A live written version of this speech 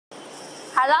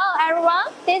Hello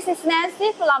everyone, this is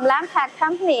Nancy from Nanhai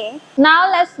company. Now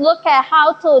let's look at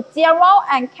how to zero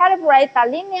and calibrate the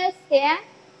linear scale.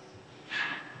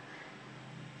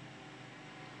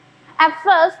 At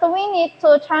first, we need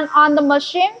to turn on the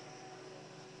machine.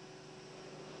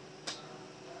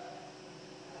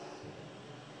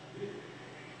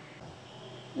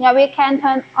 Yeah, we can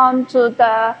turn on to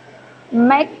the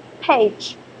make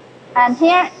page. And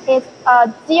here is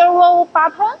a zero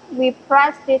button. We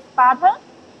press this button.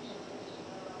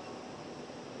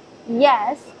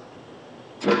 Yes.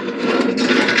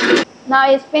 Now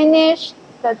it's finished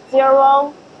the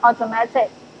zero automatic.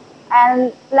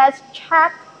 And let's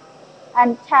check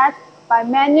and test by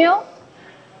menu.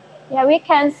 Yeah, we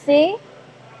can see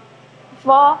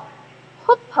for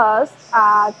hoopers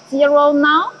are zero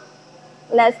now.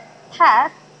 Let's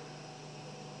test,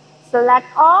 select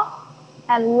all,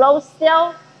 and load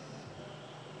cell,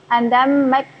 and then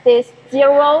make this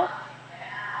zero.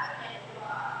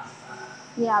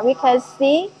 Yeah, we can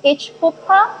see each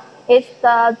hooper is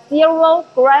the 0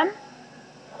 gram.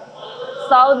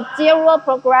 So zero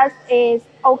progress is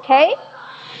okay.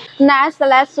 Next,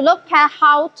 let's look at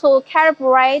how to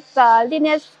calibrate the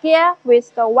linear scale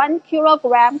with the 1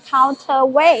 kilogram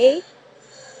counterweigh.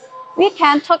 We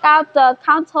can take out the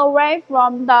counterweigh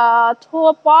from the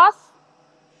toolbox.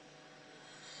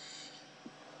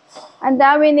 And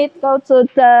then we need to go to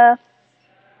the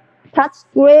touch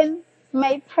screen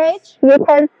main page. You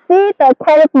can see the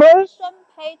calibration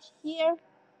page here.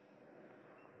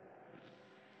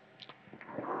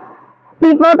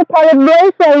 Before the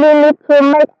calibration, we need to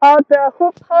make all the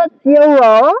hooper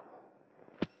zero.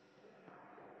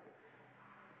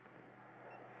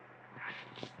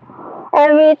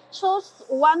 And we choose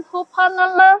one hooper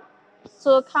number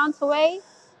to counterweigh.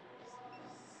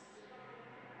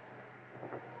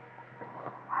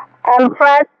 And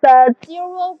press the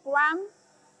 0 gram.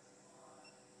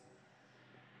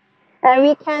 And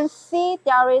we can see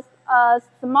there is a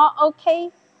small OK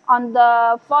on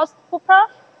the first hooper.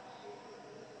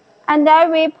 And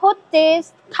then we put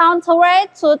this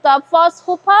counterweigh to the first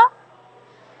hooper.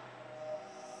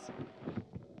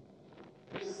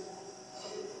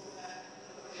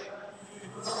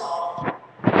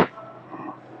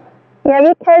 Yeah,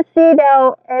 you can see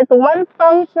there is one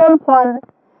function point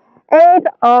 8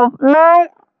 of 9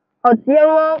 or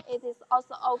 0. It is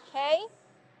also okay.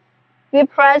 We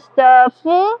press the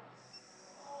full.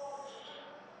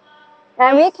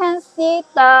 And we can see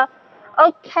the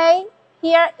OK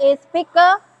here is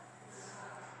bigger.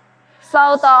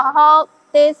 So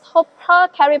this hooper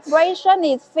calibration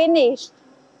is finished.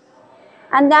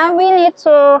 And then we need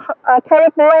to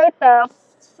calibrate the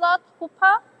third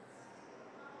hooper.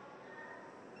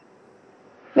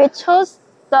 We choose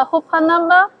the hooper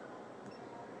number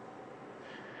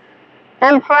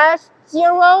and press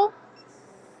 0.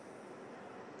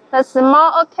 The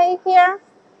small OK here.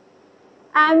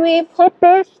 And we put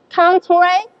this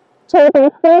counterweigh to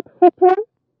the third hooper.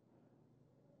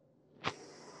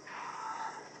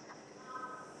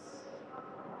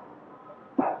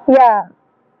 Yeah.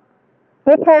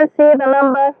 You can see the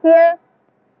number here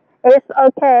is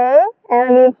okay,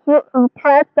 and we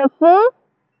press the full.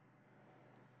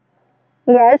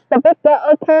 Yes, the bigger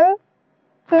okay.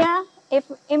 Here,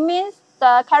 if it means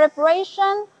the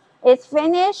calibration is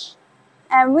finished,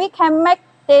 and we can make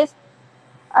this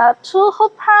 2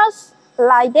 hoopers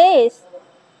like this.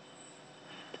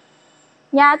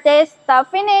 Yeah, this is the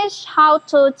finish how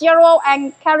to zero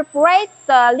and calibrate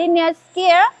the linear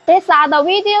scale. These are the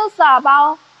videos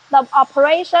about the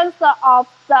operations of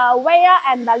the weigher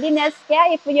and the linear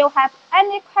scale. If you have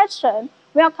any question,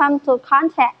 welcome to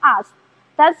contact us.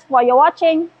 Thanks for your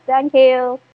watching. Thank you.